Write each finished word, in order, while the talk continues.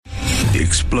The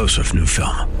explosive new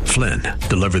film, Flynn,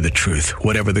 Deliver the Truth,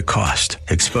 Whatever the Cost,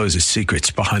 exposes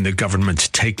secrets behind the government's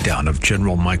takedown of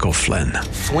General Michael Flynn.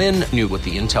 Flynn knew what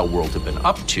the intel world had been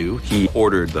up to. He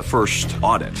ordered the first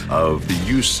audit of the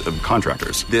use of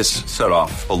contractors. This set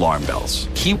off alarm bells.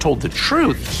 He told the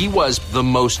truth. He was the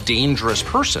most dangerous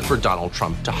person for Donald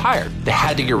Trump to hire. They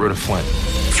had to get rid of Flynn.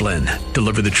 Flynn,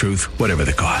 Deliver the Truth, Whatever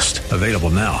the Cost. Available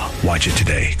now. Watch it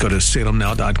today. Go to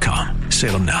salemnow.com.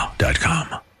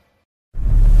 salemnow.com.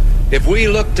 If we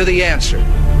look to the answer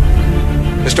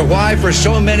as to why for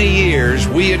so many years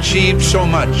we achieved so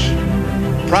much,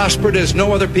 prospered as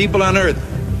no other people on earth,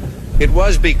 it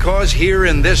was because here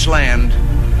in this land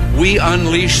we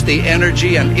unleashed the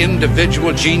energy and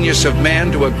individual genius of man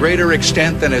to a greater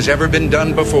extent than has ever been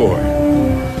done before.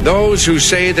 Those who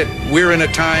say that we're in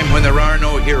a time when there are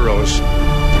no heroes,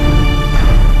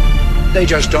 they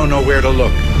just don't know where to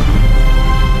look.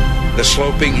 The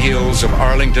sloping hills of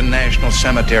Arlington National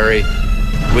Cemetery,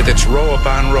 with its row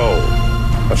upon row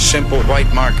of simple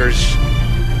white markers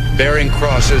bearing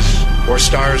crosses or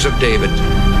stars of David,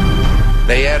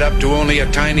 they add up to only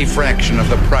a tiny fraction of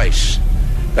the price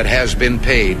that has been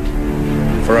paid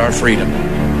for our freedom.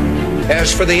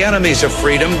 As for the enemies of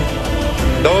freedom,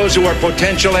 those who are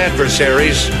potential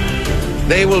adversaries,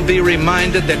 they will be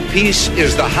reminded that peace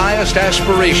is the highest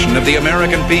aspiration of the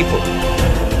American people.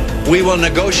 We will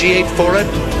negotiate for it,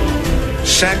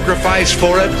 sacrifice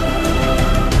for it.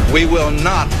 We will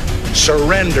not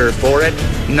surrender for it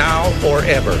now or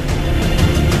ever.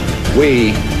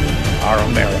 We are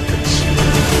Americans.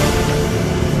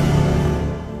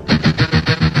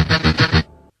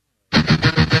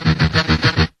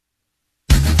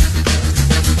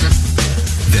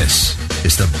 This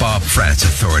is the Bob Fratz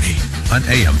Authority on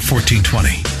AM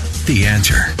 1420. The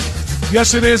Answer.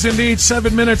 Yes, it is indeed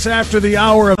 7 minutes after the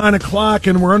hour of 9 o'clock,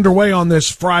 and we're underway on this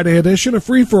Friday edition of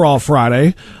Free for All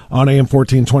Friday on AM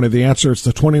 1420. The Answer. It's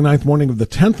the 29th morning of the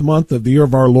 10th month of the year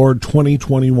of our Lord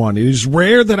 2021. It is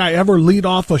rare that I ever lead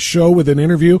off a show with an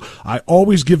interview. I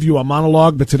always give you a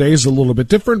monologue, but today is a little bit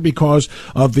different because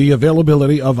of the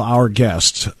availability of our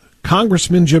guests.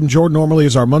 Congressman Jim Jordan normally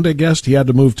is our Monday guest. He had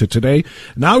to move to today.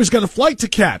 Now he's got a flight to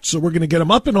catch, so we're going to get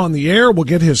him up and on the air. We'll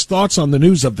get his thoughts on the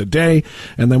news of the day,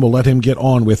 and then we'll let him get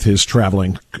on with his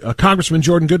traveling. Congressman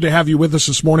Jordan, good to have you with us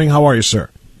this morning. How are you,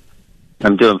 sir?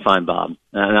 I'm doing fine, Bob.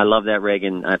 And I love that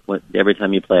Reagan. Every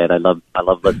time you play it, I love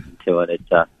listening to it.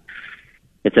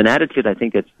 It's an attitude I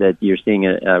think that you're seeing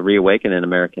a reawaken in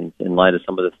Americans in light of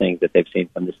some of the things that they've seen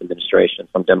from this administration,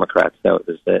 from Democrats. So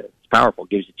it's powerful. It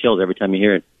gives you chills every time you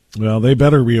hear it. Well, they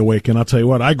better reawaken. I'll tell you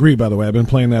what. I agree. By the way, I've been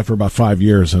playing that for about 5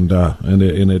 years, and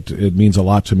it means a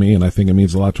lot to me, and I think it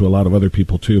means a lot to a lot of other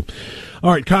people too. All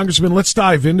right, Congressman, let's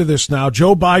dive into this now.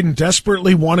 Joe Biden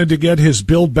desperately wanted to get his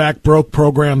Build Back Broke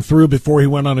program through before he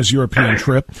went on his European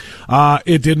trip.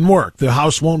 It didn't work. The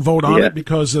House won't vote on it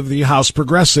because of the House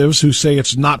progressives who say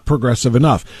it's not progressive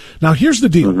enough. Now, here's the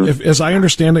deal. Mm-hmm. As I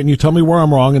understand it, and you tell me where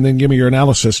I'm wrong, and then give me your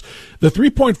analysis, the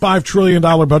 $3.5 trillion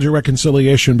budget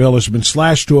reconciliation bill has been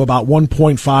slashed to about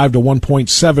 $1.5 to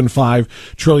 $1.75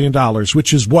 trillion,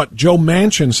 which is what Joe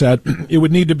Manchin said it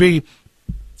would need to be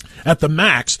at the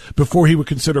max before he would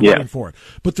consider voting for it.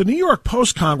 But the New York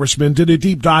Post congressman did a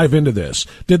deep dive into this.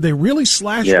 Did they really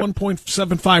slash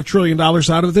 $1.75 trillion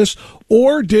out of this,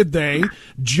 or did they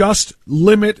just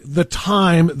limit the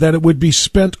time that it would be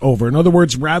spent over? In other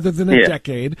words, rather than a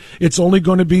decade, it's only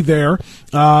going to be there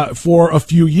for a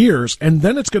few years, and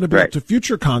then it's going to be up to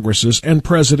future Congresses and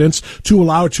presidents to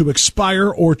allow it to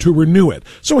expire or to renew it.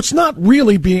 So it's not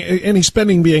really any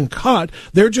spending being cut.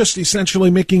 They're just essentially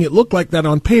making it look like that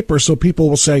on paper, so people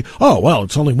will say, "Oh, well,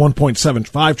 it's only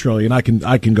 $1.75 trillion.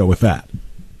 I can go with that."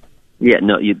 Yeah,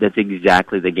 no, that's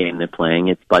exactly the game they're playing.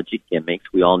 It's budget gimmicks.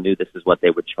 We all knew this is what they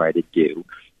would try to do.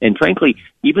 And frankly,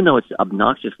 even though it's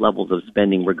obnoxious levels of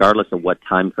spending, regardless of what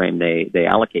time frame they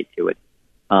allocate to it,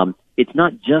 it's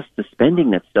not just the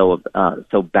spending that's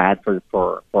so bad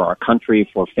for our country,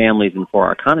 for families, and for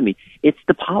our economy. It's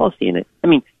the policy in it. I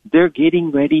mean, they're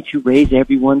getting ready to raise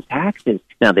everyone's taxes.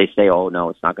 Now, they say, oh, no,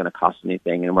 it's not going to cost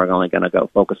anything, and we're only going to go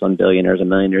focus on billionaires and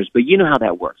millionaires. But you know how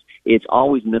that works. It's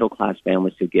always middle-class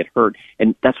families who get hurt,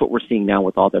 and that's what we're seeing now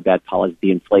with all their bad policies,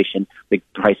 the inflation, the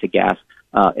price of gas,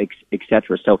 et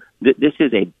cetera. So this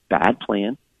is a bad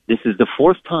plan. This is the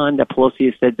fourth time that Pelosi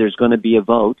has said there's going to be a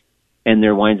vote, and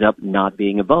there winds up not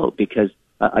being a vote because,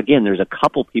 again, there's a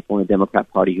couple people in the Democrat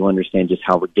Party who understand just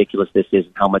how ridiculous this is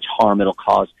and how much harm it'll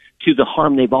cause to the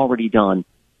harm they've already done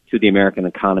to the American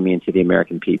economy and to the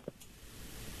American people.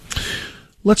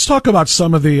 Let's talk about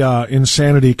some of the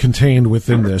insanity contained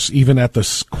within this, even at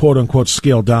the quote-unquote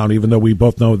scale down, even though we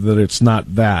both know that it's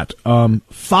not that.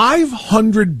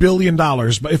 $500 billion,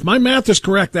 if my math is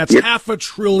correct, that's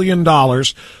 $500 billion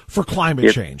for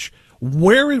climate change.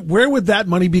 Where would that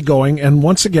money be going? And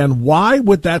once again, why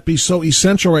would that be so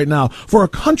essential right now for a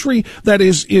country that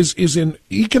is in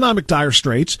economic dire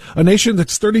straits, a nation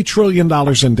that's $30 trillion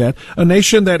in debt, a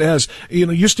nation that has,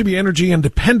 used to be energy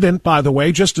independent, by the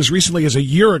way, just as recently as a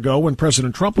year ago when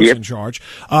President Trump was in charge.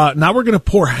 Now we're going to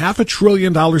pour $500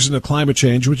 billion into climate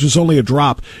change, which is only a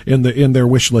drop in their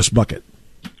wish list bucket.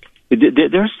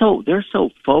 They're so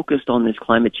focused on this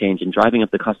climate change and driving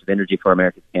up the cost of energy for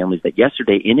American families that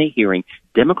yesterday in a hearing,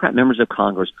 Democrat members of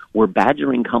Congress were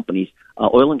badgering companies,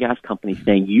 oil and gas companies,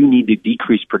 saying you need to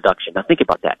decrease production. Now think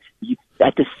about that.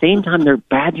 At the same time they're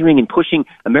badgering and pushing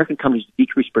American companies to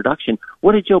decrease production,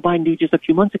 what did Joe Biden do just a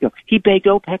few months ago? He begged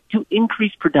OPEC to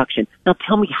increase production. Now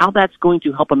tell me how that's going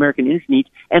to help American energy needs,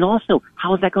 and also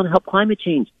how is that going to help climate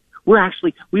change? We've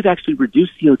actually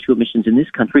reduced CO2 emissions in this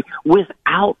country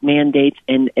without mandates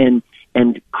and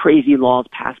crazy laws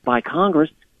passed by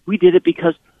Congress. We did it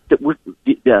because we're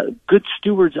good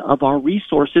stewards of our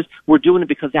resources. We're doing it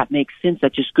because that makes sense.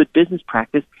 That's just good business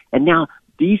practice. And now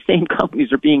these same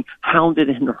companies are being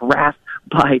hounded and harassed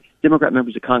by Democrat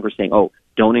members of Congress saying, "Oh,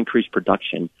 don't increase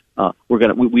production.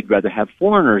 We'd rather have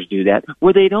foreigners do that,"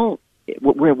 where they don't.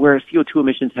 Where CO2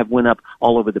 emissions have went up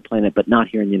all over the planet, but not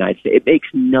here in the United States. It makes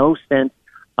no sense.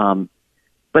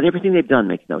 But everything they've done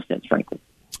makes no sense, frankly.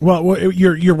 Well,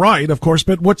 you're right, of course.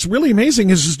 But what's really amazing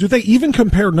is do they even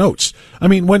compare notes? I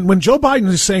mean, when Joe Biden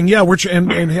is saying, "Yeah,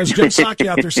 and has Jen Psaki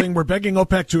out there saying we're begging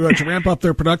OPEC to ramp up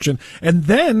their production," and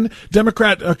then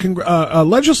Democrat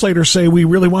legislators say we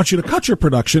really want you to cut your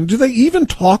production. Do they even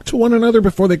talk to one another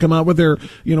before they come out with their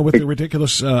their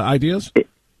ridiculous ideas?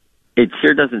 It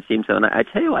sure doesn't seem so. And I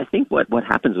tell you, I think what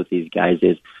happens with these guys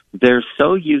is they're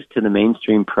so used to the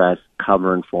mainstream press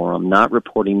covering for them, not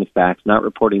reporting the facts, not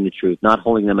reporting the truth, not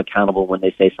holding them accountable when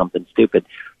they say something stupid,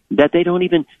 that they don't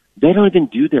even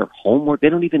do their homework. They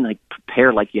don't even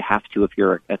prepare like you have to if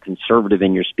you're a conservative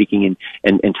and you're speaking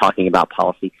and talking about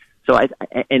policy. So it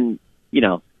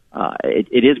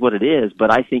is what it is, but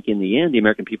I think in the end, the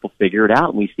American people figure it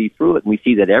out, and we see through it, and we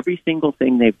see that every single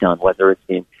thing they've done, whether it's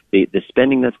in the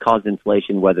spending that's caused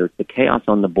inflation, whether it's the chaos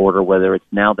on the border, whether it's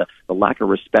now the lack of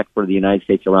respect for the United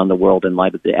States around the world in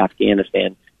light of the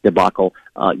Afghanistan debacle,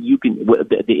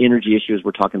 the energy issues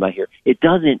we're talking about here, it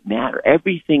doesn't matter.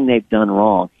 Everything they've done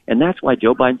wrong, and that's why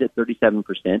Joe Biden's at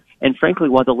 37%, and frankly,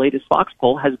 why the latest Fox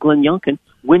poll has Glenn Youngkin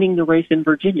winning the race in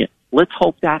Virginia. Let's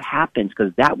hope that happens,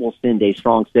 because that will send a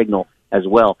strong signal as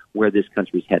well where this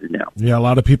country's headed now. Yeah, a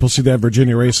lot of people see that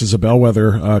Virginia race as a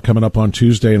bellwether coming up on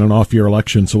Tuesday in an off-year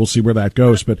election, so we'll see where that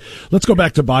goes. But let's go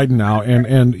back to Biden now.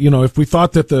 And if we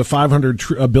thought that the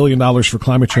 $500 billion for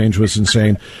climate change was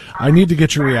insane, I need to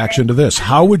get your reaction to this.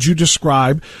 How would you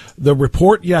describe the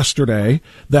report yesterday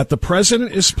that the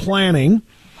president is planning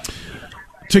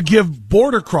to give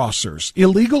border crossers,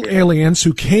 illegal aliens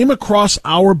who came across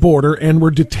our border and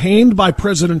were detained by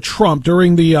President Trump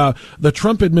during the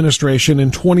Trump administration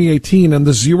in 2018 and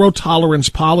the zero tolerance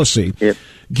policy,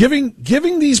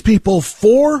 giving these people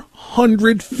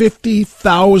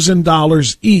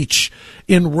 $450,000 each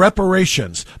in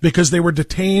reparations because they were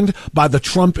detained by the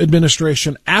Trump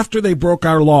administration after they broke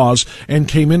our laws and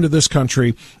came into this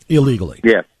country illegally.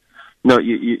 Yeah. No,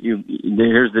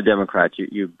 here's the Democrats.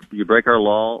 You break our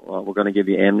law, we're going to give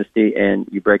you amnesty, and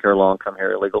you break our law and come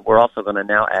here illegal. We're also going to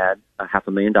now add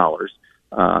 $500,000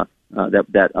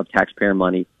 that of taxpayer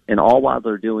money, and all while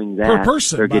they're doing that, per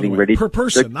person, they're getting ready per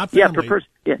person, not family. Yeah, per person.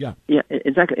 Yeah,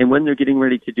 exactly. And when they're getting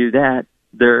ready to do that,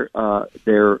 they're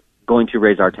going to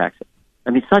raise our taxes. I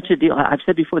mean, such a deal. I've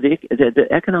said before, the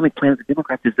economic plan of the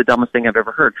Democrats is the dumbest thing I've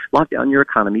ever heard. Lock down your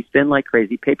economy, spend like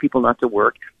crazy, pay people not to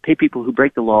work, pay people who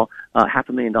break the law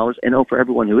 $500,000, and for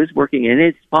everyone who is working and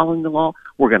is following the law,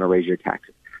 we're going to raise your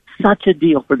taxes. Such a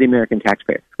deal for the American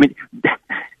taxpayer. I mean,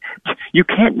 you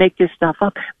can't make this stuff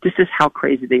up. This is how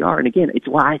crazy they are. And again, it's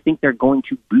why I think they're going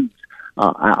to lose.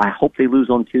 I hope they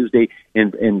lose on Tuesday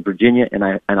in Virginia,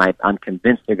 and I'm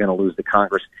convinced they're going to lose the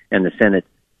Congress and the Senate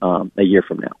a year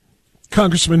from now.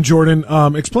 Congressman Jordan,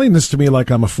 explain this to me like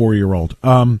I'm a 4-year-old.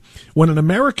 When an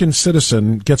American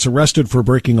citizen gets arrested for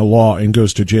breaking a law and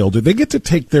goes to jail, do they get to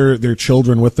take their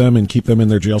children with them and keep them in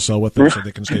their jail cell with them so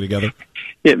they can stay together?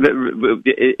 Yeah,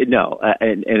 no.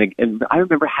 And I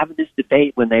remember having this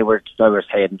debate when they were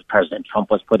saying President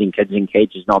Trump was putting kids in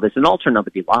cages and all this, and it all turned out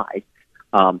to be lies.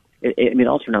 It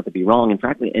all turned out to be wrong. And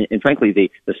frankly, the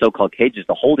so-called cages,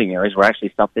 the holding areas, were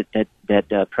actually stuff that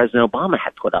President Obama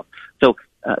had put up. So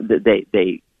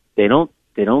they don't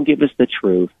give us the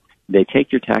truth. They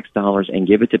take your tax dollars and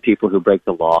give it to people who break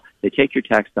the law. They take your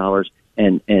tax dollars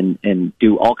and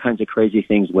do all kinds of crazy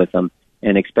things with them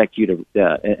and expect you to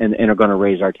and are going to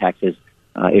raise our taxes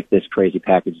if this crazy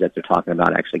package that they're talking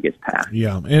about actually gets passed.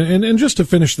 Yeah, and just to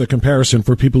finish the comparison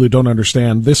for people who don't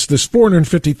understand, this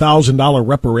 $450,000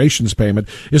 reparations payment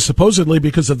is supposedly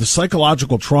because of the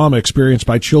psychological trauma experienced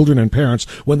by children and parents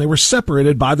when they were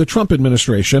separated by the Trump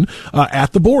administration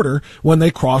at the border when they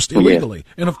crossed illegally.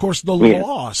 Yeah. And, of course, the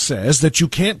law says that you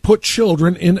can't put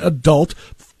children in adult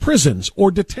prisons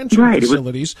or detention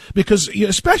facilities because,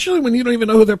 especially when you don't even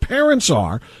know who their parents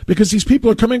are, because these people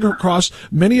are coming across,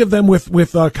 many of them with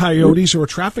coyotes who are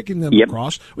trafficking them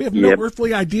across. We have no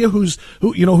earthly idea who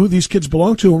these kids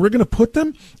belong to, and we're going to put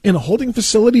them in a holding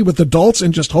facility with adults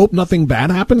and just hope nothing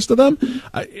bad happens to them.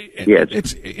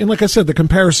 And like I said, the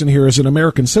comparison here is an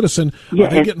American citizen. Are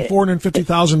they getting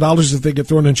 $450,000 if they get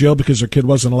thrown in jail because their kid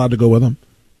wasn't allowed to go with them?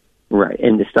 Right,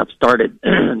 and the stuff started.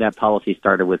 That policy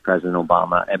started with President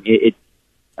Obama. I mean,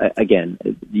 again,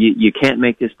 you can't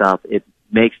make this stuff. It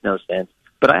makes no sense.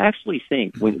 But I actually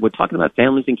think when we're talking about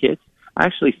families and kids, I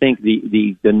actually think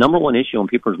the number one issue on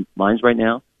people's minds right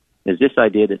now is this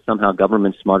idea that somehow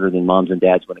government's smarter than moms and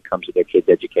dads when it comes to their kids'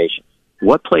 education.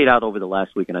 What played out over the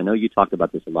last week, and I know you talked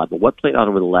about this a lot, but what played out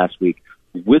over the last week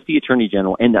with the Attorney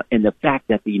General and the fact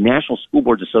that the National School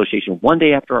Boards Association, one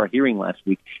day after our hearing last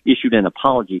week, issued an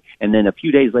apology, and then a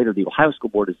few days later, the Ohio School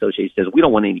Board Association says, we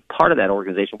don't want any part of that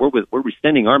organization. We're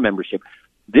rescinding our membership.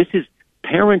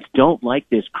 Parents don't like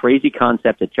this crazy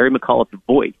concept that Terry McAuliffe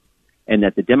voiced and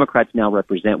that the Democrats now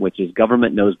represent, which is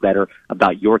government knows better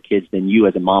about your kids than you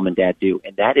as a mom and dad do.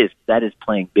 And that is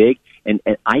playing big. And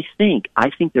I think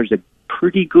there's a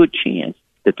pretty good chance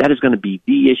that is going to be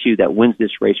the issue that wins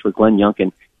this race for Glenn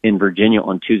Youngkin in Virginia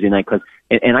on Tuesday night.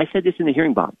 And I said this in the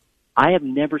hearing, Bob. I have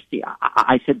never seen.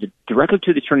 I said directly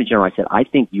to the Attorney General. I said, I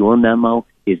think your memo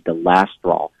is the last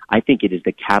straw. I think it is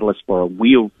the catalyst for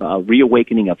a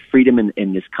reawakening of freedom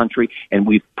in this country. And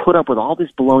we've put up with all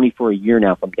this baloney for a year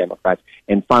now from Democrats.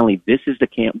 And finally, this is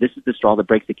the straw that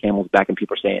breaks the camel's back. And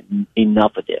people are saying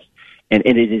enough of this. And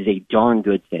it is a darn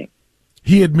good thing.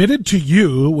 He admitted to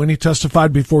you when he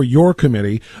testified before your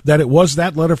committee that it was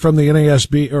that letter from the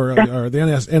NASB or the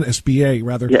NSBA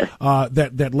rather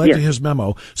that led to his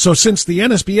memo. So since the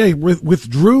NSBA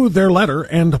withdrew their letter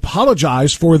and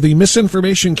apologized for the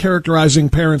misinformation characterizing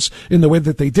parents in the way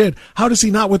that they did, how does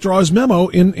he not withdraw his memo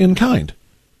in kind?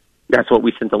 That's what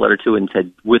we sent the letter to and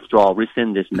said,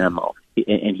 rescind this memo.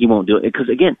 And he won't do it because,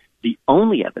 again, the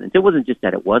only evidence, it wasn't just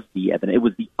that it was the evidence, it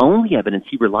was the only evidence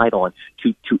he relied on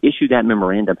to issue that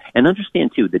memorandum. And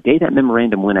understand, too, the day that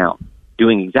memorandum went out,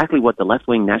 doing exactly what the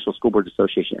left-wing National School Boards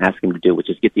Association asked him to do, which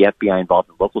is get the FBI involved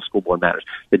in local school board matters.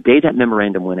 The day that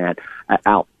memorandum went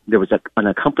out, there was an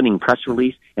accompanying press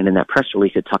release, and in that press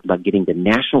release it talked about getting the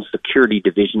National Security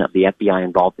Division of the FBI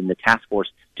involved in the task force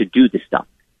to do this stuff.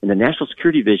 And the National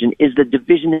Security Division is the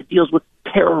division that deals with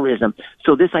terrorism.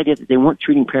 So this idea that they weren't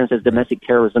treating parents as domestic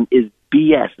terrorism is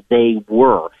BS. They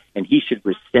were. And he should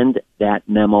rescind that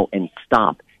memo and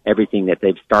stop everything that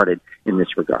they've started in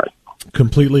this regard.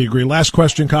 Completely agree. Last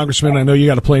question, Congressman. I know you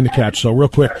got a plane to catch, so real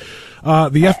quick. The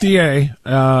FDA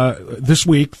this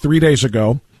week, 3 days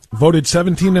ago, voted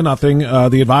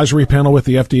 17-0, the advisory panel with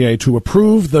the FDA, to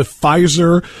approve the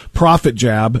Pfizer profit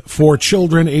jab for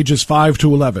children ages 5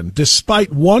 to 11,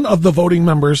 despite one of the voting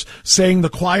members saying the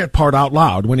quiet part out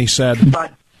loud when he said,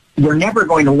 but we're never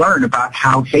going to learn about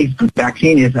how safe the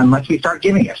vaccine is unless we start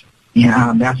giving it.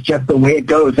 Yeah, that's just the way it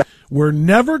goes. We're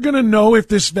never going to know if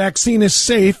this vaccine is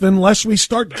safe unless we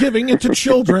start giving it to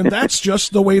children. That's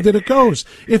just the way that it goes.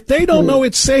 If they don't know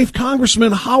it's safe,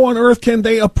 Congressman, how on earth can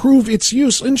they approve its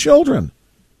use in children?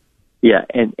 Yeah,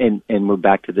 and we're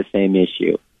back to the same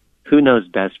issue. Who knows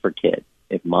best for kids?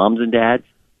 If moms and dads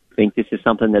think this is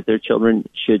something that their children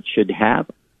should have,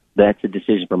 that's a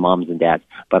decision for moms and dads.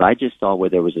 But I just saw where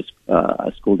there was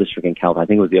a school district in California, I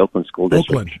think it was the Oakland School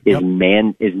District, is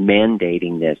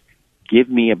mandating this. Give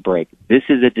me a break. This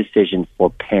is a decision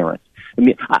for parents. I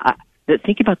mean,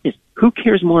 think about this. Who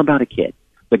cares more about a kid?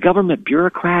 The government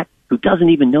bureaucrat who doesn't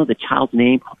even know the child's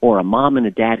name, or a mom and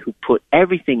a dad who put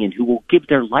everything in, who will give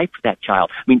their life for that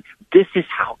child? I mean, this is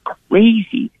how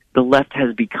crazy the left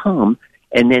has become.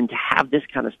 And then to have this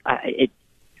kind of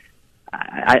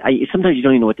I sometimes you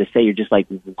don't even know what to say. You're just like,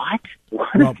 what?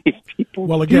 What are these people?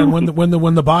 Well, again, doing?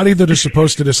 when the body that is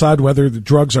supposed to decide whether the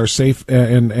drugs are safe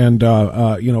and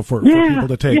for people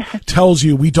to take tells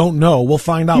you we don't know. We'll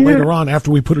find out later on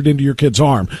after we put it into your kid's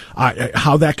arm.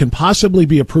 How that can possibly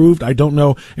be approved, I don't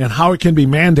know, and how it can be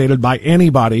mandated by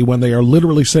anybody when they are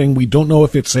literally saying we don't know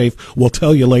if it's safe. We'll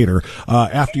tell you later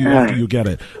after you get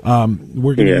it.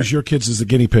 We're going to use your kids as the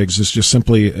guinea pigs. It's just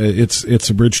simply it's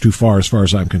a bridge too far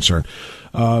as I'm concerned.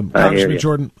 Congressman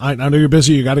Jordan, I know you're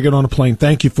busy. You got to get on a plane.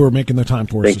 Thank you for making the time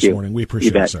for us this morning. We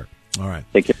appreciate it, sir. All right.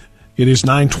 Thank you. It is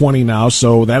 9:20 now,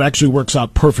 so that actually works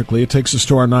out perfectly. It takes us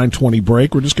to our 9:20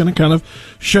 break. We're just going to kind of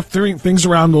shift things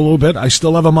around a little bit. I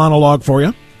still have a monologue for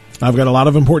you. I've got a lot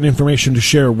of important information to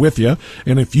share with you.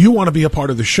 And if you want to be a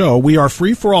part of the show, we are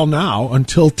free for all now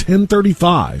until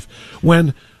 10:35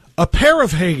 when a pair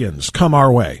of Hagans come our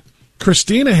way.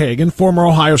 Christina Hagan, former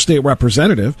Ohio State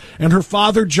representative, and her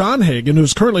father, John Hagan, who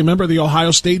is currently a member of the Ohio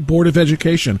State Board of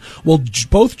Education, will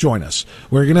both join us.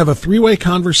 We're going to have a three-way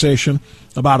conversation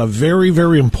about a very,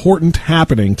 very important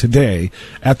happening today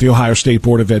at the Ohio State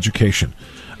Board of Education.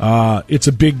 It's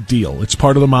a big deal. It's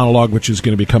part of the monologue, which is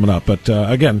going to be coming up. But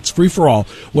again, it's free for all.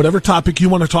 Whatever topic you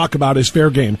want to talk about is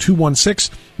fair game.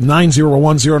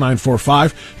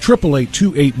 216-901-0945,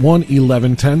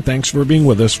 888-281-1110. Thanks for being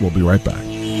with us. We'll be right back.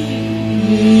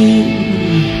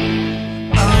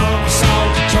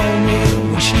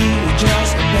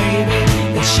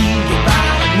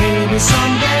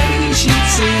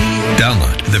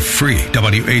 Download the free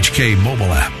WHK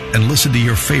mobile app and listen to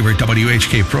your favorite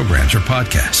WHK programs or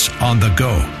podcasts on the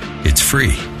go. It's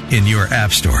free in your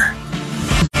app store.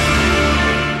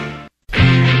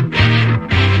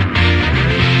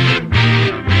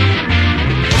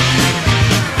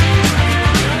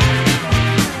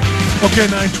 Okay,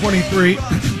 9:23.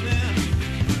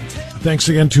 Thanks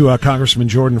again to Congressman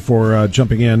Jordan for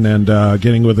jumping in and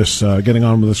getting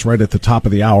on with us right at the top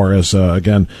of the hour. As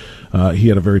again, he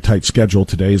had a very tight schedule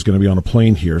today. He's going to be on a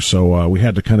plane here, so we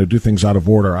had to kind of do things out of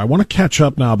order. I want to catch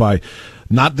up now by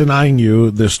not denying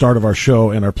you the start of our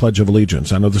show and our Pledge of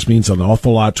Allegiance. I know this means an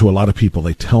awful lot to a lot of people.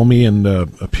 They tell me in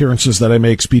appearances that I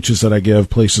make, speeches that I give,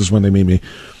 places when they meet me.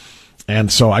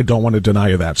 And so I don't want to deny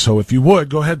you that. So if you would,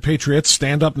 go ahead, Patriots,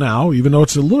 stand up now. Even though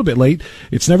it's a little bit late,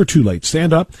 it's never too late.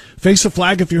 Stand up, face a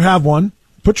flag if you have one.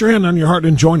 Put your hand on your heart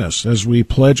and join us as we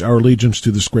pledge our allegiance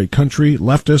to this great country.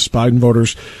 Leftists, Biden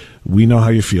voters, we know how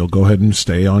you feel. Go ahead and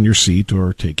stay on your seat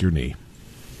or take your knee.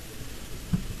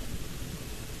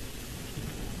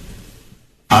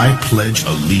 I pledge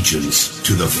allegiance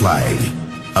to the flag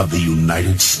of the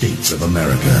United States of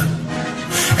America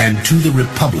and to the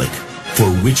republic for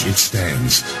which it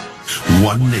stands,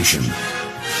 one nation,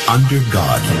 under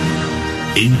God,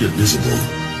 indivisible,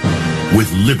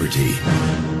 with liberty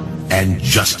and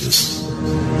justice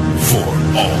for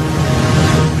all.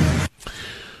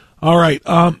 All right.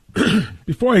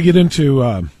 Before I get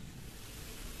into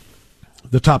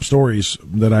the top stories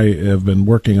that I have been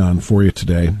working on for you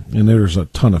today, and there's a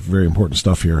ton of very important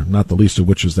stuff here, not the least of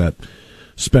which is that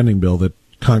spending bill that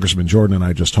Congressman Jordan and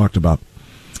I just talked about.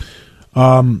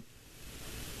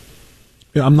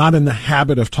 I'm not in the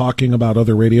habit of talking about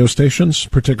other radio stations,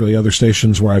 particularly other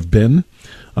stations where I've been,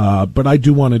 but I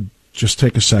do want to just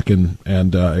take a second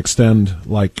and extend,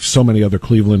 like so many other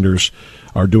Clevelanders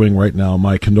are doing right now,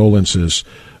 my condolences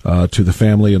to the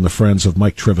family and the friends of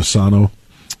Mike Trevisano,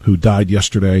 who died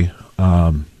yesterday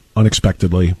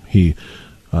unexpectedly. He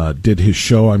did his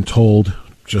show, I'm told,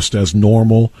 just as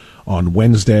normal on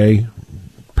Wednesday.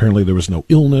 Apparently there was no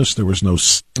illness, there was no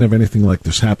sign of anything like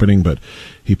this happening, but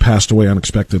he passed away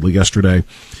unexpectedly yesterday.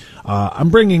 I'm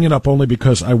bringing it up only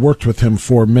because I worked with him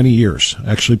for many years,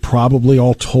 actually probably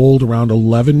all told around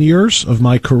 11 years of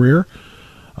my career.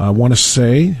 I want to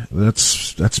say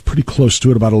that's pretty close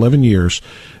to it, about 11 years,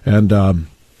 and I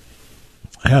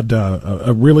had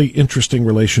a really interesting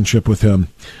relationship with him,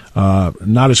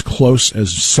 not as close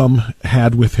as some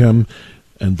had with him.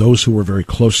 And those who were very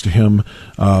close to him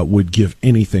would give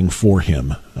anything for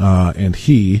him. And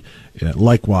he,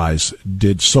 likewise,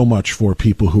 did so much for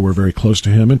people who were very close to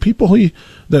him and people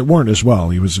that weren't as well.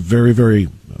 He was very, very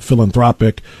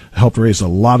philanthropic, helped raise a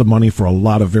lot of money for a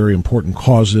lot of very important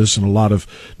causes and a lot of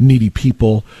needy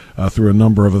people through a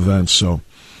number of events. So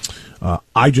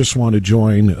I just want to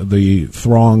join the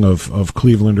throng of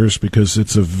Clevelanders because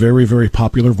it's a very, very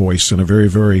popular voice and a very,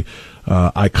 very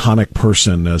iconic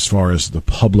person as far as the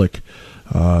public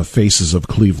faces of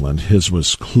Cleveland. His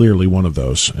was clearly one of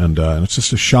those, and it's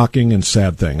just a shocking and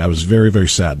sad thing. I was very, very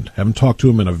saddened. Haven't talked to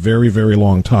him in a very, very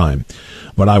long time,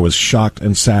 but I was shocked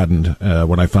and saddened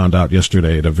when I found out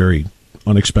yesterday at a very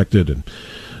unexpected and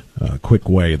quick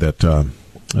way that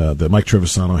Mike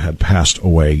Trevisano had passed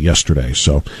away yesterday.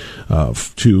 So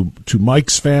to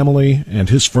Mike's family and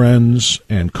his friends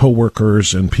and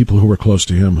coworkers and people who were close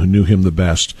to him, who knew him the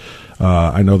best,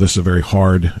 I know this is a very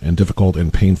hard and difficult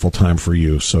and painful time for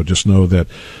you. So just know that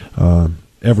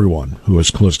everyone who is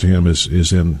close to him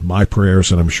is in my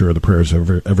prayers, and I'm sure the prayers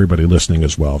of everybody listening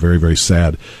as well. Very, very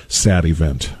sad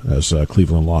event as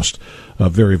Cleveland lost a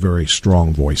very, very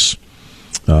strong voice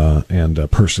and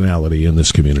personality in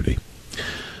this community.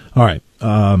 All right.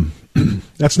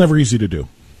 That's never easy to do.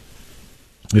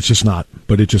 It's just not,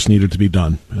 but it just needed to be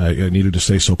done. I needed to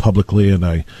say so publicly, and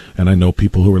I know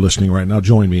people who are listening right now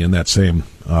join me in that same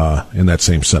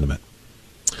sentiment.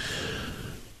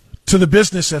 To the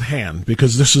business at hand,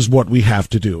 because this is what we have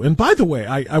to do. And by the way,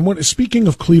 I want, speaking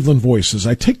of Cleveland Voices,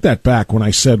 I take that back when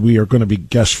I said we are going to be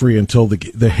guest free until the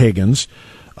Hagans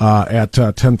at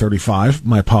 10:35.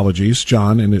 My apologies,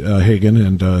 John and Hagan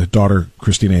and daughter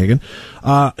Christina Hagan.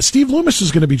 Steve Loomis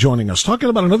is going to be joining us, talking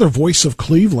about another voice of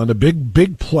Cleveland, a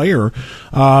big player.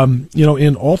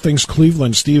 In all things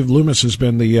Cleveland. Steve Loomis has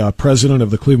been the president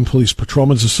of the Cleveland Police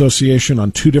Patrolmen's Association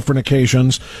on 2 different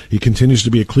occasions. He continues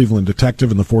to be a Cleveland detective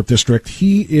in the 4th District.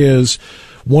 He is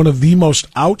one of the most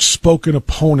outspoken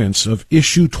opponents of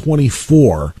Issue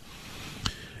 24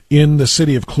 in the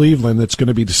city of Cleveland that's going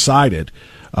to be decided,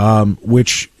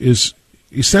 which is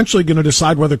essentially going to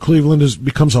decide whether Cleveland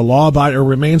becomes a law-abiding or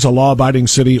remains a law-abiding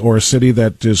city, or a city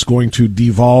that is going to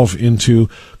devolve into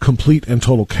complete and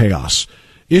total chaos.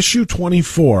 Issue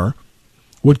 24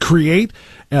 would create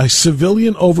a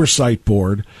civilian oversight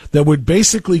board that would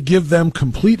basically give them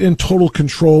complete and total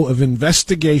control of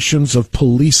investigations of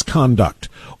police conduct,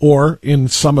 or, in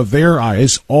some of their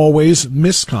eyes, always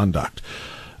misconduct.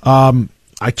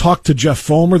 I talked to Jeff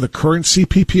Fulmer, the current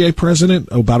CPPA president,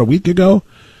 about a week ago.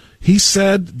 He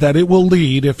said that it will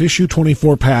lead, if Issue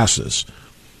 24 passes,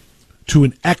 to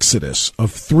an exodus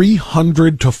of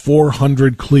 300 to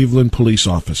 400 Cleveland police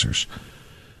officers.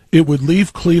 It would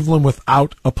leave Cleveland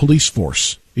without a police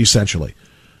force, essentially.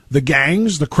 The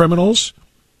gangs, the criminals,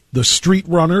 the street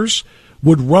runners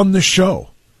would run the show.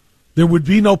 There would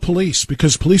be no police,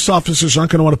 because police officers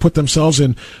aren't going to want to put themselves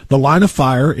in the line of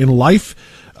fire in life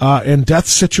and death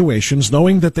situations,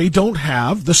 knowing that they don't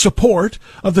have the support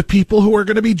of the people who are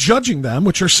going to be judging them,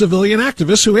 which are civilian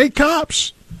activists who hate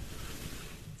cops.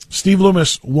 Steve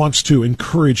Loomis wants to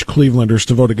encourage Clevelanders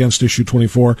to vote against Issue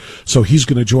 24, so he's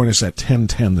going to join us at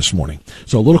 10:10 this morning.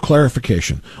 So a little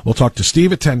clarification. We'll talk to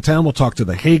Steve at 10:10. We'll talk to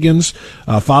the Hagans,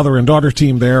 father and daughter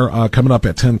team there, coming up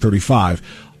at 10:35.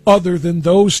 Other than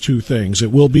those two things,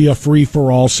 it will be a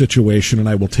free-for-all situation, and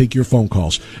I will take your phone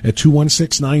calls at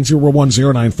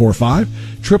 216-901-0945,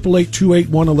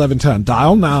 888-281-1110.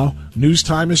 Dial now. News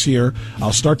time is here.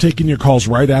 I'll start taking your calls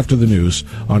right after the news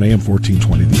on AM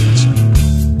 1420. The Answer.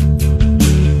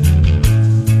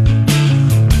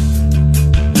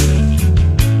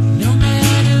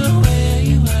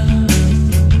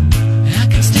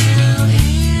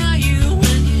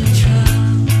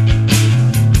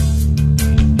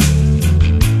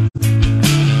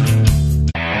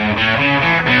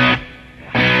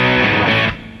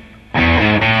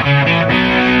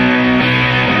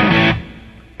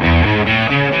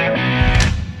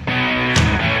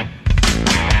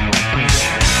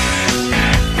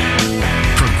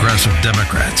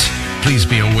 Please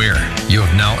be aware, you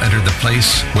have now entered the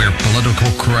place where political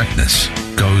correctness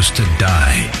goes to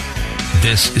die.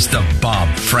 This is the Bob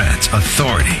Frantz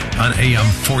Authority on AM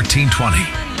 1420.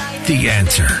 The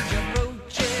Answer.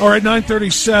 All right,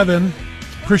 9:37.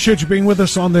 Appreciate you being with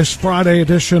us on this Friday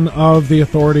edition of The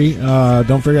Authority.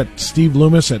 Don't forget Steve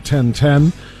Loomis at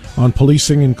 10:10 on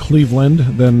policing in Cleveland.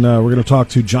 Then we're going to talk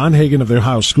to John Hagan of the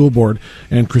Ohio School Board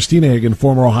and Christina Hagan,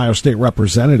 former Ohio State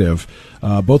representative.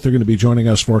 Both are going to be joining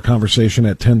us for a conversation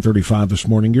at 10:35 this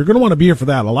morning. You're going to want to be here for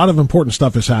that. A lot of important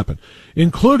stuff has happened,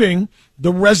 including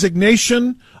the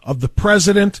resignation of the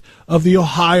president of the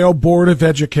Ohio Board of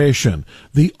Education,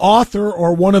 the author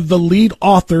or one of the lead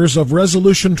authors of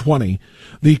Resolution 20,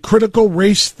 the critical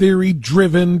race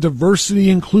theory-driven diversity,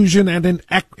 inclusion, and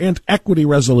equity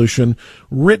resolution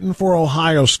written for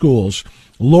Ohio schools.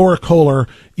 Laura Kohler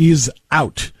is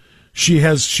out.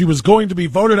 She was going to be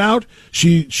voted out.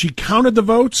 She counted the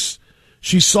votes.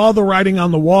 She saw the writing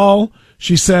on the wall.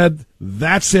 She said,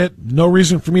 That's it. No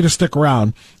reason for me to stick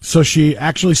around. So she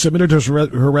actually submitted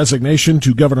her resignation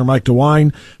to Governor Mike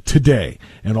DeWine today.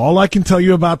 And all I can tell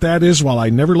you about that is, while I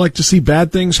never like to see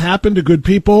bad things happen to good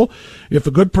people, if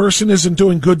a good person isn't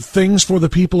doing good things for the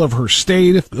people of her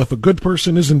state, if a good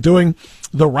person isn't doing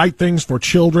the right things for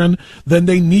children, then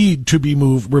they need to be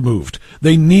removed.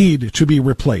 They need to be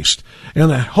replaced.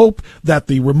 And I hope that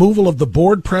the removal of the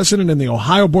board president in the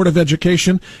Ohio Board of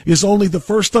Education is only the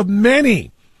first of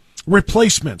many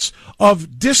replacements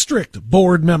of district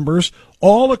board members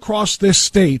all across this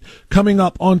state coming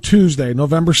up on Tuesday,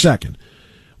 November 2nd,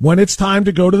 when it's time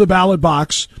to go to the ballot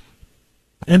box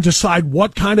and decide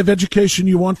what kind of education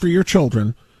you want for your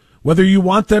children, whether you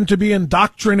want them to be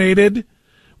indoctrinated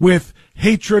with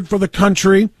hatred for the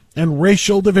country and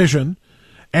racial division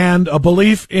and a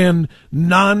belief in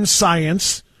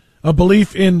non-science, a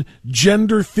belief in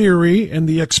gender theory and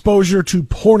the exposure to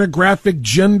pornographic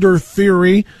gender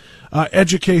theory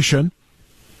education,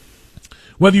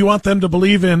 whether you want them to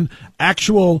believe in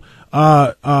actual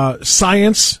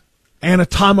science,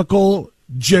 anatomical,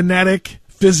 genetic,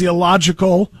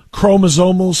 physiological,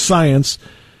 chromosomal science,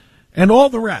 and all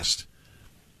the rest.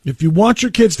 If you want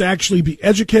your kids to actually be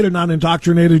educated, not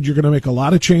indoctrinated, you're going to make a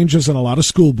lot of changes in a lot of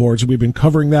school boards. We've been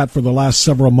covering that for the last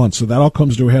several months, so that all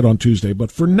comes to a head on Tuesday. But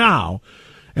for now,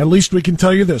 at least we can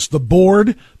tell you this. The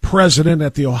board president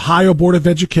at the Ohio Board of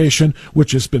Education,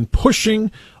 which has been pushing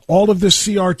all of this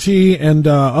CRT and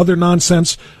other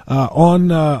nonsense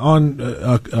on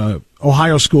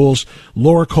Ohio schools,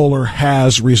 Laura Kohler,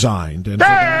 has resigned. And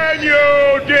can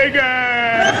you dig it?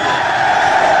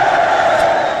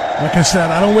 Like I said,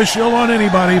 I don't wish ill on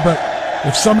anybody, but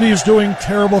if somebody is doing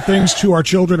terrible things to our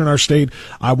children in our state,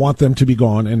 I want them to be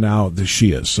gone, and now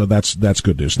she is. So that's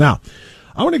good news. Now,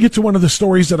 I want to get to one of the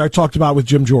stories that I talked about with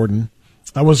Jim Jordan.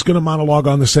 I was going to monologue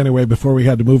on this anyway before we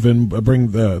had to move in,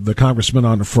 bring the congressman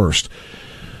on first.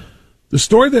 The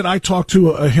story that I talked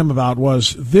to him about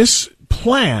was this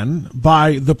plan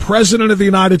by the President of the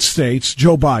United States,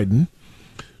 Joe Biden,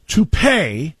 to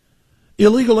pay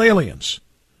illegal aliens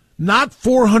not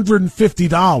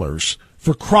 $450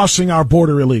 for crossing our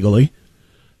border illegally,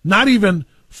 not even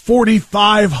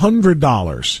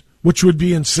 $4,500, which would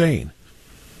be insane.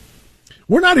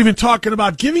 We're not even talking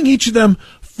about giving each of them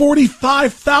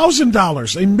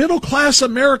 $45,000, a middle-class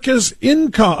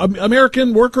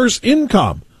American worker's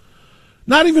income.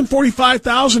 Not even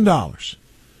 $45,000.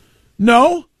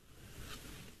 No.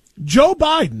 Joe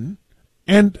Biden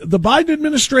and the Biden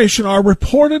administration are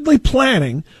reportedly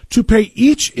planning to pay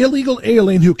each illegal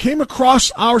alien who came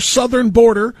across our southern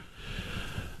border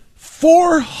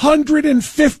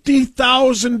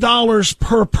 $450,000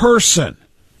 per person.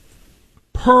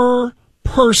 Per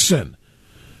person.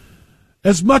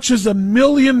 As much as $1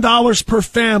 million per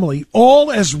family,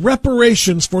 all as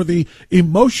reparations for the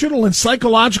emotional and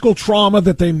psychological trauma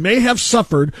that they may have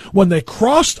suffered when they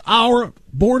crossed our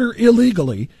border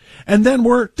illegally and then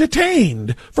were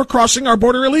detained for crossing our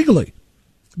border illegally.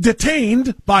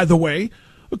 Detained, by the way,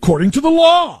 according to the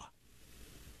law.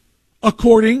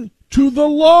 According to the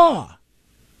law.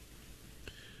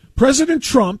 President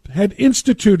Trump had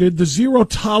instituted the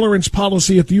zero-tolerance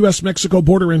policy at the U.S.-Mexico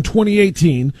border in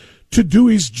 2018 to do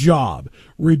his job,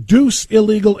 reduce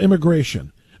illegal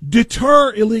immigration,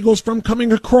 deter illegals from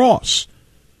coming across.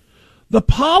 The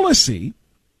policy,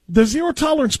 the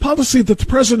zero-tolerance policy that the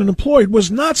president employed, was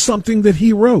not something that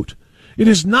he wrote. It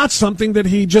is not something that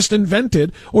he just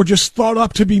invented or just thought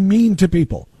up to be mean to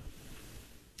people.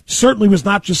 Certainly was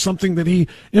not just something that he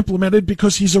implemented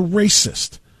because he's a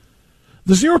racist.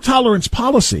 The zero-tolerance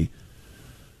policy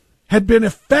had been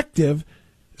effective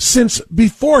since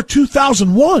before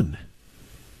 2001.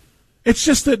 It's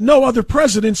just that no other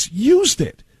presidents used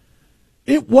it.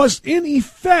 It was in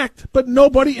effect, but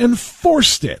nobody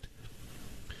enforced it.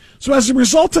 So as a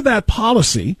result of that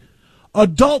policy,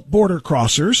 adult border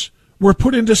crossers were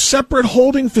put into separate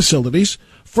holding facilities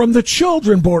from the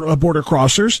children border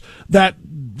crossers that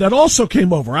also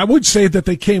came over. I would say that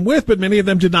they came with, but many of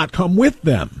them did not come with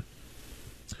them,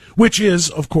 which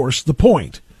is, of course, the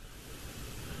point.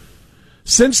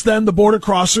 Since then, the border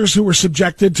crossers who were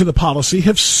subjected to the policy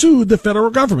have sued the federal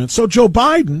government. So Joe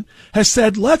Biden has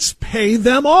said, let's pay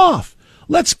them off.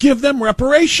 Let's give them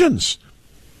reparations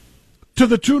to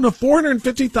the tune of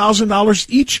 $450,000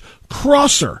 each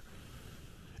crosser.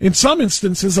 In some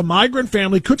instances, a migrant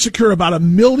family could secure about $1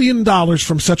 million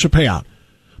from such a payout,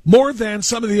 more than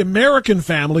some of the American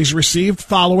families received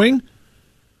following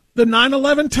the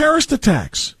 9/11 terrorist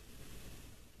attacks.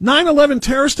 9/11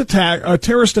 terrorist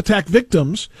attack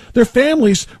victims, their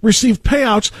families received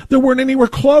payouts that weren't anywhere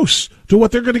close to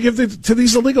what they're going to give to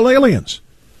these illegal aliens.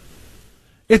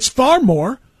 It's far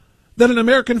more than an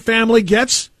American family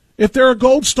gets if they're a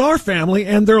Gold Star family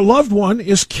and their loved one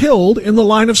is killed in the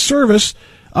line of service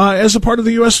as a part of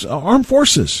the U.S. Armed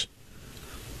Forces.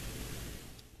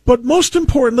 But most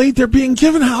importantly, they're being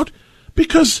given out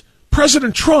because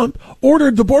President Trump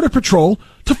ordered the Border Patrol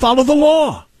to follow the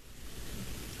law.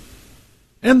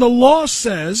 And the law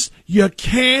says you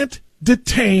can't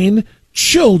detain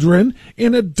children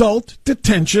in adult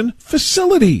detention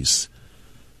facilities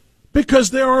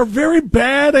because there are very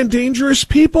bad and dangerous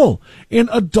people in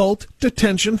adult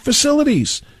detention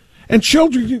facilities. And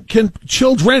children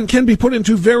can be put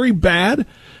into very bad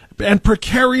and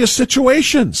precarious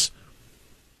situations.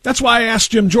 That's why I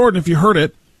asked Jim Jordan, if you heard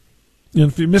it, and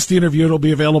if you missed the interview, it'll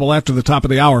be available after the top of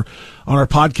the hour on our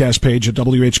podcast page at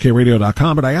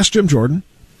WHKRadio.com. But I asked Jim Jordan,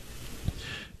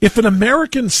 if an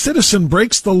American citizen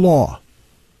breaks the law,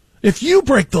 if you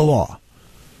break the law,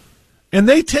 and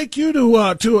they take you to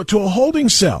a holding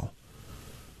cell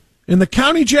in the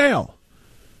county jail,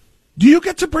 do you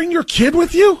get to bring your kid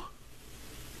with you?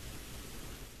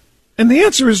 And the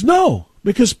answer is no,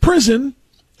 because prison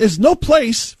is no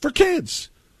place for kids.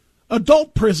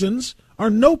 Adult prisons are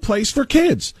no place for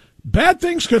kids. Bad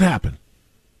things could happen.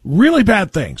 Really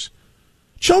bad things.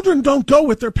 Children don't go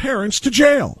with their parents to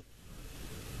jail.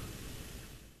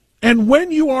 And when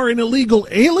you are an illegal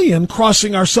alien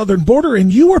crossing our southern border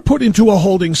and you are put into a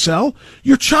holding cell,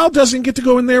 your child doesn't get to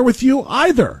go in there with you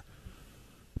either.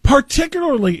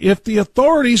 Particularly if the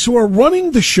authorities who are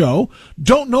running the show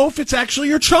don't know if it's actually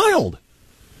your child.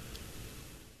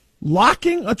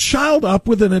 Locking a child up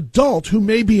with an adult who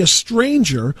may be a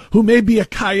stranger, who may be a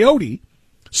coyote,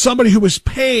 somebody who was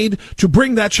paid to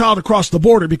bring that child across the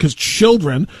border, because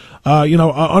children,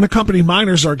 unaccompanied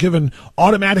minors are given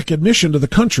automatic admission to the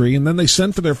country and then they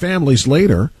send for their families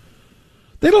later.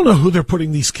 They don't know who they're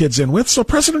putting these kids in with. So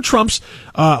President Trump's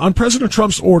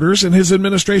orders and his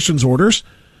administration's orders,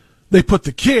 they put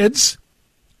the kids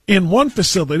in one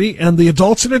facility and the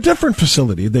adults in a different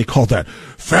facility. They call that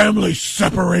family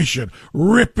separation,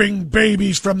 ripping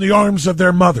babies from the arms of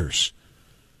their mothers.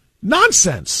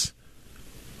 Nonsense.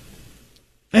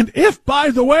 And if,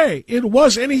 by the way, it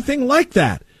was anything like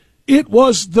that, it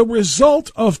was the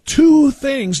result of two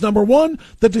things. Number one,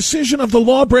 the decision of the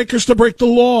lawbreakers to break the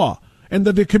law and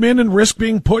that they come in and risk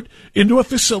being put into a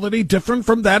facility different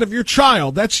from that of your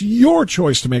child. That's your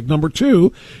choice to make. Number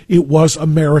two, it was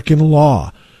American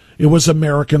law. It was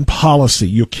American policy.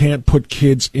 You can't put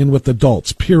kids in with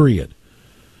adults, period.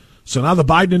 So now the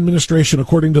Biden administration,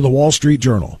 according to the Wall Street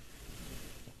Journal,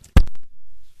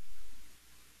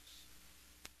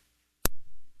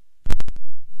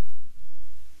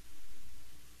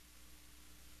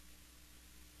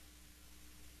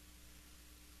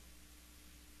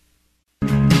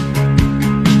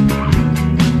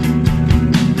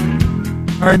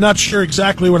 all right, not sure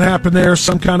exactly what happened there.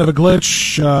 Some kind of a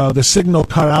glitch. The signal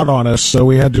cut out on us, so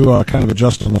we had to kind of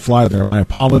adjust on the fly there. My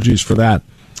apologies for that.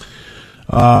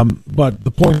 But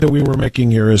the point that we were making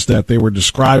here is that they were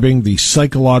describing the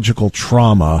psychological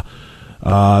trauma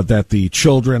that the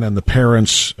children and the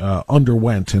parents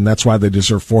underwent, and that's why they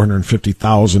deserve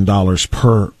 $450,000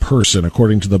 per person,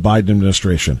 according to the Biden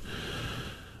administration.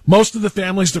 Most of the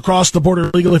families that crossed the border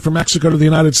illegally from Mexico to the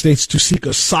United States to seek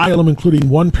asylum included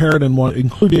one parent and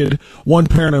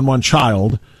one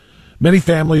child. Many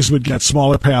families would get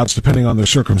smaller payouts depending on their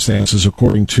circumstances,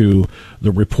 according to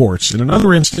the reports. In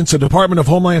another instance, a Department of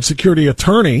Homeland Security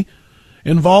attorney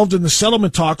involved in the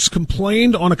settlement talks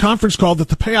complained on a conference call that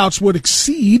the payouts would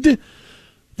exceed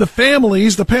the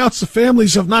payouts the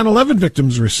families of 9/11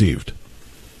 victims received.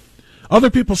 Other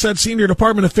people said senior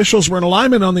department officials were in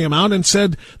alignment on the amount and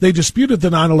said they disputed the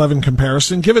 9/11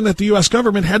 comparison, given that the U.S.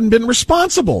 government hadn't been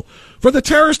responsible for the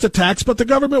terrorist attacks, but the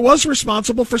government was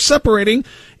responsible for separating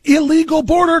illegal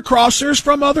border crossers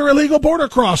from other illegal border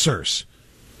crossers.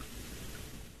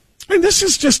 I mean, this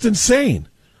is just insane.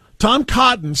 Tom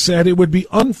Cotton said it would be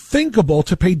unthinkable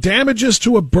to pay damages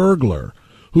to a burglar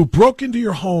who broke into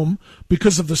your home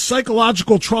because of the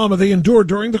psychological trauma they endured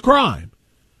during the crime.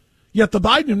 Yet the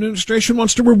Biden administration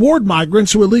wants to reward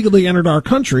migrants who illegally entered our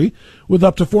country with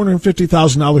up to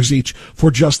 $450,000 each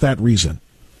for just that reason.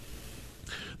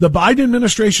 The Biden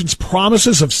administration's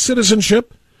promises of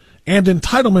citizenship and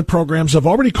entitlement programs have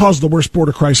already caused the worst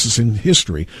border crisis in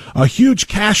history. A huge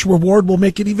cash reward will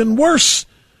make it even worse.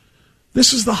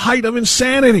 This is the height of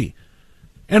insanity.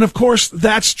 And of course,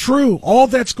 that's true. All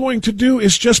that's going to do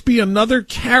is just be another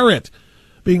carrot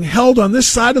being held on this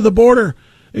side of the border,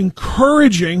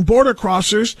 encouraging border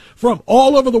crossers from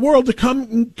all over the world to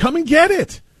come and get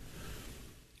it.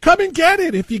 Come and get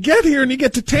it. If you get here and you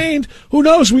get detained, who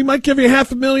knows? We might give you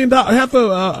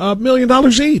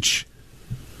 $500,000 each.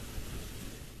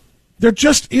 There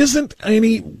just isn't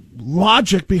any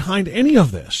logic behind any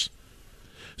of this.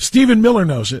 Stephen Miller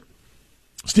knows it.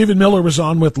 Stephen Miller was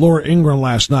on with Laura Ingraham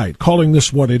last night, calling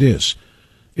this what it is.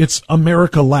 It's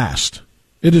America last.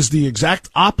 It is the exact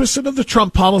opposite of the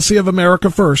Trump policy of America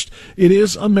first. It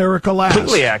is America last.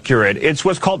 Completely accurate. It's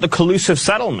what's called the collusive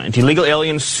settlement. Illegal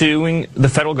aliens suing the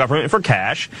federal government for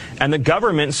cash, and the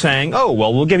government saying, oh,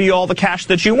 well, we'll give you all the cash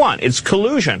that you want. It's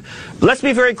collusion. Let's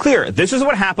be very clear. This is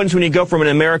what happens when you go from an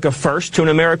America first to an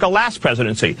America last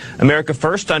presidency. America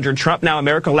first under Trump, now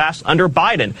America last under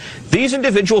Biden. These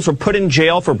individuals were put in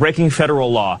jail for breaking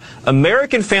federal law.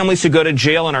 American families who go to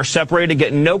jail and are separated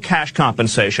get no cash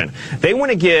compensation. They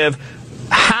want to give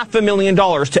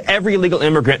 $500,000 to every illegal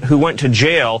immigrant who went to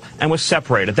jail and was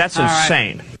separated. That's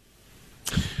insane.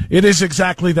 It is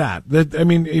exactly that. I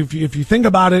mean, if you think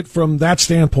about it from that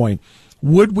standpoint,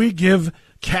 would we give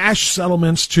cash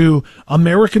settlements to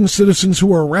American citizens who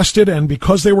were arrested and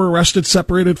because they were arrested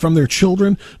separated from their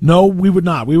children? No, we would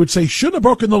not. We would say, should have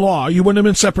broken the law. You wouldn't have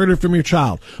been separated from your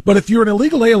child. But if you're an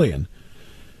illegal alien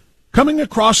coming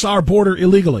across our border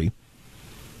illegally,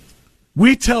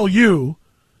 we tell you,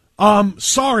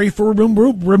 sorry for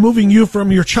removing you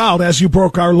from your child as you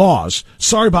broke our laws.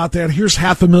 Sorry about that. Here's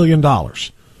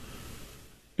 $500,000.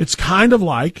 It's kind of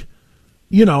like,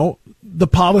 the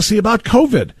policy about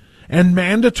COVID and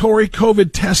mandatory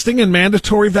COVID testing and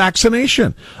mandatory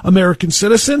vaccination. American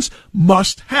citizens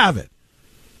must have it.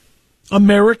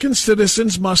 American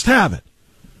citizens must have it.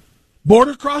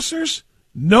 Border crossers?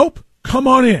 Nope. Come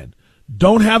on in.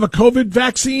 Don't have a COVID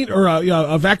vaccine or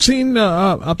a vaccine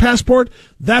passport?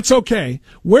 That's okay.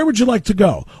 Where would you like to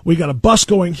go? We got a bus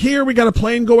going here. We got a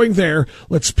plane going there.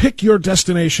 Let's pick your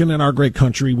destination in our great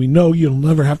country. We know you'll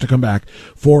never have to come back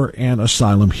for an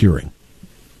asylum hearing.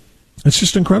 It's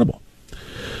just incredible.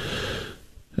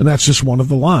 And that's just one of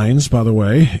the lines, by the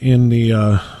way, in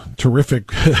the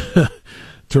terrific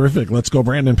Let's Go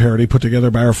Brandon parody put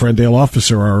together by our friend Dale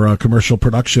Officer, our commercial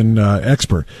production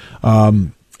expert.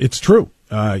 It's true.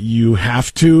 You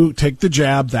have to take the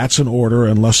jab. That's an order,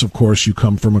 unless, of course, you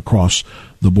come from across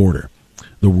the border.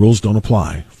 The rules don't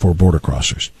apply for border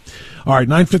crossers. All right,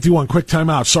 9:51, quick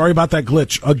timeout. Sorry about that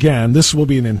glitch again. This will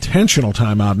be an intentional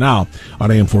timeout now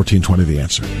on AM 1420, The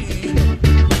Answer.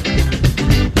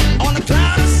 On the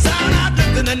cloud side, I'm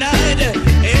drifting the night.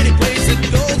 Any place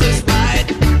it goes is right.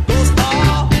 Goes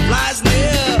far, flies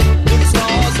near. Look at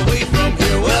stars away from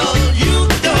here. Well, you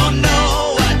don't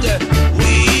know what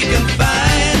we can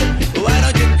find. Why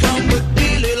don't you come with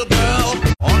me, little girl,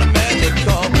 on a magic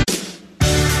carpet?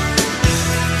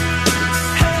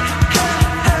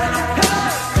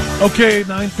 Okay,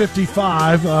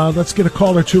 9:55. Let's get a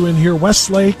call or two in here.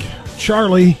 Westlake,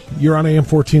 Charlie, you're on AM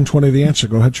 1420, The Answer.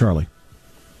 Go ahead, Charlie.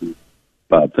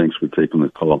 Bob, thanks for taking the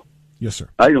call. Yes, sir.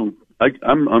 I'm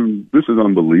this is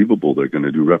unbelievable. They're going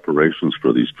to do reparations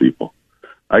for these people.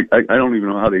 I don't even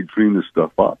know how they dream this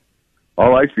stuff up.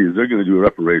 All I see is they're going to do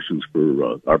reparations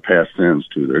for our past sins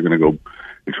too. They're going to go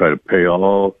and try to pay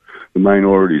all the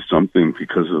minorities something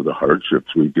because of the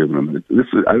hardships we've given them. This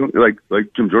is, I don't like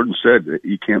Jim Jordan said,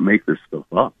 you can't make this stuff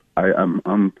up.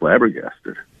 I'm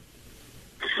flabbergasted.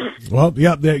 Well,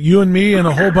 yeah, you and me and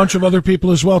a whole bunch of other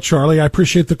people as well, Charlie. I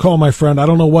appreciate the call, my friend. I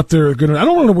don't know what they're going to, I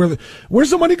don't know where's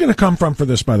the money going to come from for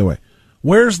this, by the way?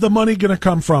 Where's the money going to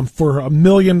come from for $1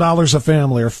 million a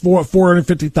family or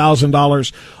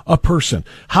 $450,000 a person?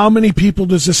 How many people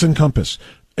does this encompass?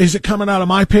 Is it coming out of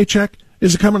my paycheck?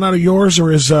 Is it coming out of yours,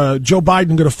 or is Joe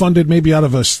Biden going to fund it maybe out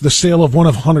of the sale of one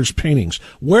of Hunter's paintings?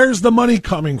 Where's the money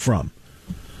coming from?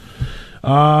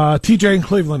 TJ in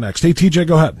Cleveland next. Hey, TJ,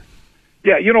 go ahead.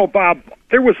 Yeah, Bob,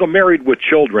 there was a Married with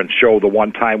Children show the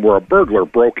one time where a burglar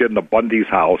broke into Bundy's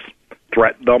house,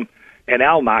 threatened them, and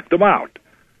Al knocked him out.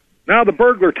 Now the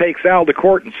burglar takes Al to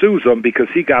court and sues him because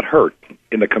he got hurt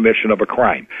in the commission of a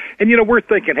crime. And, we're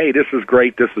thinking, hey, this is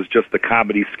great. This is just a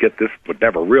comedy skit. This would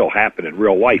never happen in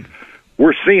real life.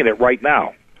 We're seeing it right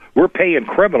now. We're paying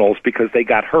criminals because they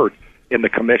got hurt in the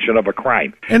commission of a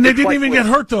crime. And they didn't even get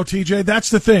hurt, though, TJ.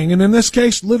 That's the thing. And in this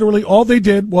case, literally, all they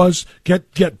did was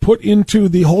get put into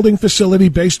the holding facility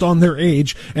based on their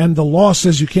age, and the law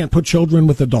says you can't put children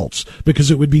with adults because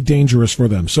it would be dangerous for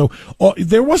them. So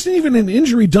there wasn't even an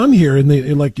injury done here in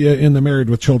the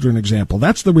Married with Children example.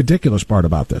 That's the ridiculous part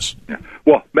about this. Yeah.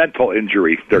 Well, mental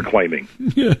injury, they're claiming.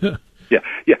 Yeah.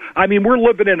 Yeah. I mean, we're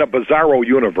living in a bizarro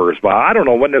universe, but I don't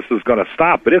know when this is going to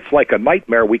stop, but it's like a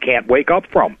nightmare we can't wake up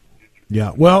from.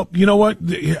 Yeah, well, you know what?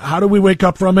 How do we wake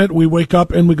up from it? We wake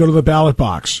up and we go to the ballot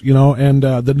box, and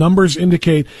the numbers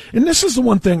indicate, and this is the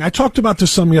one thing, I talked about this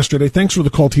some yesterday. Thanks for the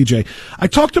call, TJ. I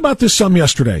talked about this some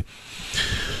yesterday.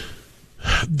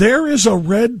 There is a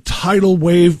red tidal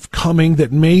wave coming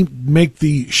that may make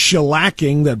the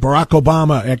shellacking that Barack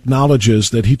Obama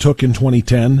acknowledges that he took in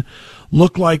 2010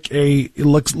 look like I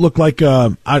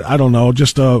don't know,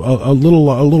 just a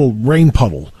little rain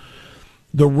puddle.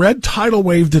 The red tidal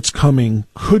wave that's coming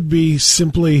could be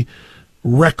simply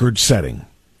record-setting,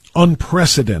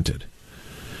 unprecedented.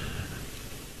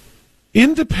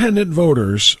 Independent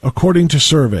voters, according to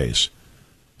surveys,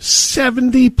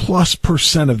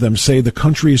 70+% of them say the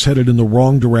country is headed in the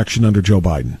wrong direction under Joe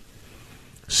Biden.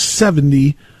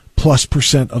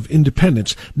 70+% of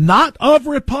independents, not of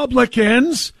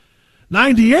Republicans.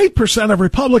 98% of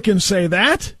Republicans say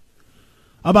that.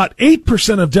 About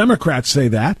 8% of Democrats say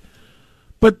that.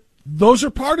 Those are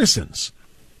partisans.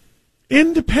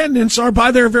 Independents are,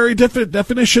 by their very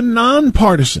definition,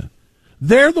 nonpartisan.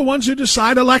 They're the ones who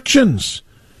decide elections.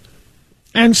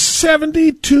 And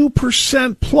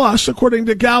 72% plus, according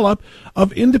to Gallup,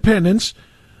 of independents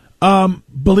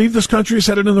believe this country is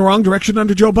headed in the wrong direction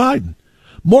under Joe Biden.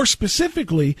 More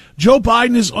specifically, Joe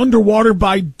Biden is underwater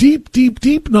by deep, deep,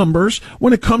 deep numbers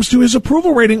when it comes to his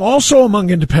approval rating, also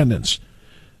among independents.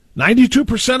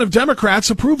 92% of Democrats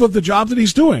approve of the job that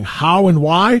he's doing. How and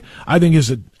why, I think, is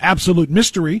an absolute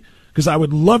mystery, because I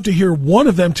would love to hear one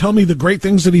of them tell me the great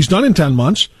things that he's done in 10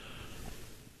 months.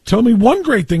 Tell me one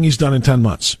great thing he's done in 10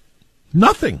 months.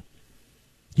 Nothing.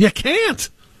 You can't.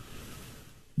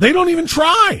 They don't even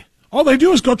try. All they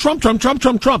do is go Trump, Trump, Trump,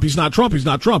 Trump, Trump. He's not Trump, he's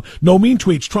not Trump. No mean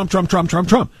tweets, Trump, Trump, Trump, Trump,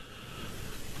 Trump.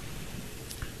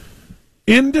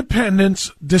 Independents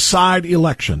decide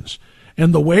elections.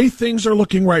 And the way things are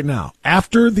looking right now,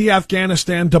 after the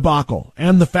Afghanistan debacle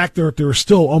and the fact that there are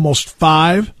still almost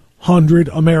 500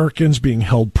 Americans being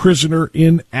held prisoner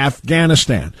in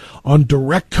Afghanistan on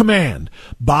direct command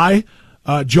by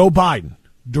Joe Biden,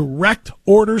 direct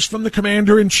orders from the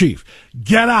commander-in-chief,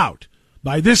 get out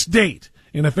by this date.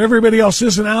 And if everybody else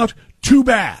isn't out, too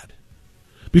bad.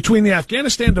 Between the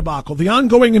Afghanistan debacle, the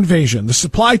ongoing invasion, the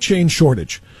supply chain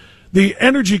shortage, the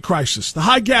energy crisis, the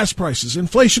high gas prices,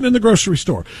 inflation in the grocery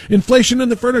store, inflation in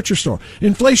the furniture store,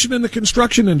 inflation in the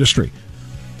construction industry.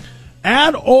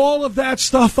 Add all of that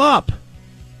stuff up.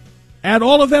 Add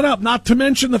all of that up, not to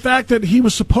mention the fact that he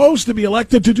was supposed to be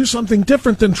elected to do something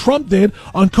different than Trump did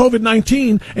on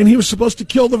COVID-19, and he was supposed to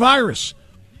kill the virus.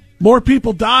 More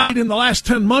people died in the last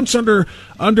 10 months under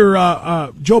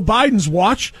Joe Biden's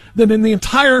watch than in the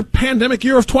entire pandemic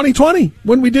year of 2020,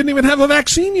 when we didn't even have a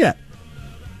vaccine yet.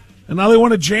 And now they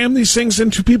want to jam these things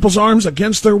into people's arms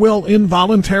against their will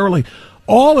involuntarily.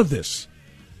 All of this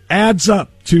adds up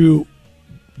to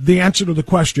the answer to the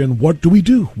question, what do we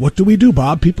do? What do we do,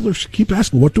 Bob? People keep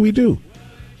asking, what do we do?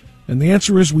 And the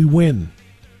answer is we win.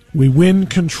 We win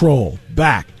control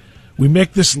back. We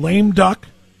make this lame duck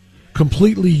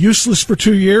completely useless for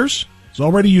 2 years. It's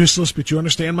already useless, but you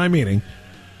understand my meaning.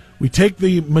 We take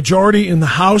the majority in the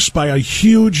House by a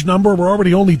huge number. We're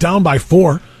already only down by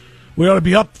 4. We ought to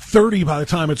be up 30 by the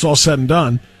time it's all said and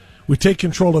done. We take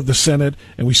control of the Senate,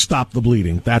 and we stop the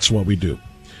bleeding. That's what we do.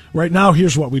 Right now,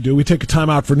 here's what we do. We take a time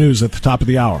out for news at the top of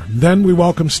the hour. Then we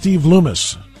welcome Steve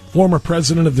Loomis, former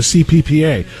president of the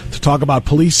CPPA, to talk about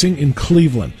policing in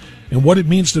Cleveland and what it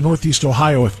means to Northeast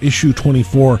Ohio if Issue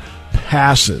 24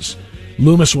 passes.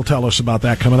 Loomis will tell us about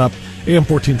that coming up. AM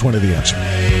 1420, The Answer.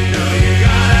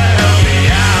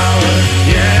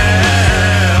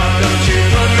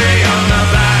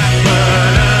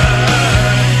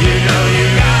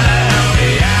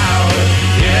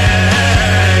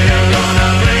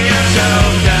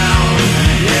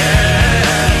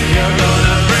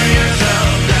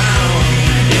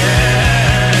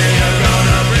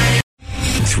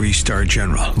 Three-star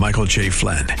General Michael J.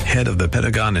 Flynn, head of the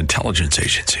Pentagon Intelligence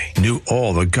Agency, knew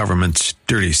all the government's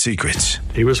dirty secrets.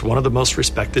 He was one of the most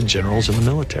respected generals in the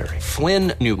military.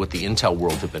 Flynn knew what the intel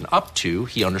world had been up to.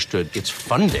 He understood its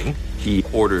funding. He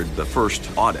ordered the first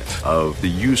audit of the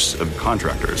use of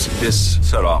contractors. This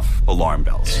set off alarm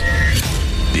bells.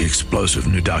 The explosive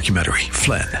new documentary,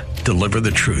 Flynn, Deliver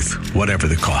the Truth, Whatever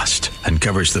the Cost,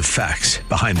 uncovers the facts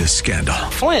behind this scandal.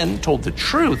 Flynn told the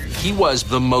truth. He was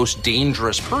the most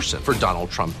dangerous person for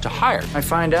Donald Trump to hire. I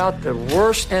find out the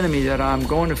worst enemy that I'm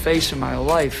going to face in my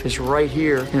life is right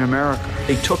here in America.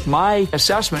 They took my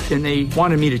assessment and they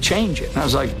wanted me to change it. And I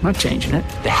was like, I'm not changing it.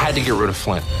 They had to get rid of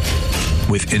Flynn.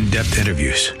 with in-depth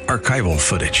interviews, archival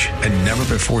footage, and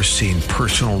never-before-seen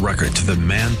personal records of the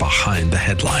man behind the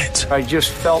headlines. I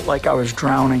just felt like I was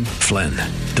drowning. Flynn,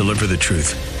 deliver the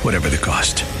truth, whatever the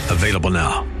cost. Available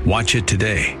now. Watch it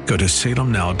today. Go to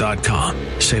salemnow.com.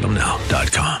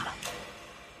 salemnow.com.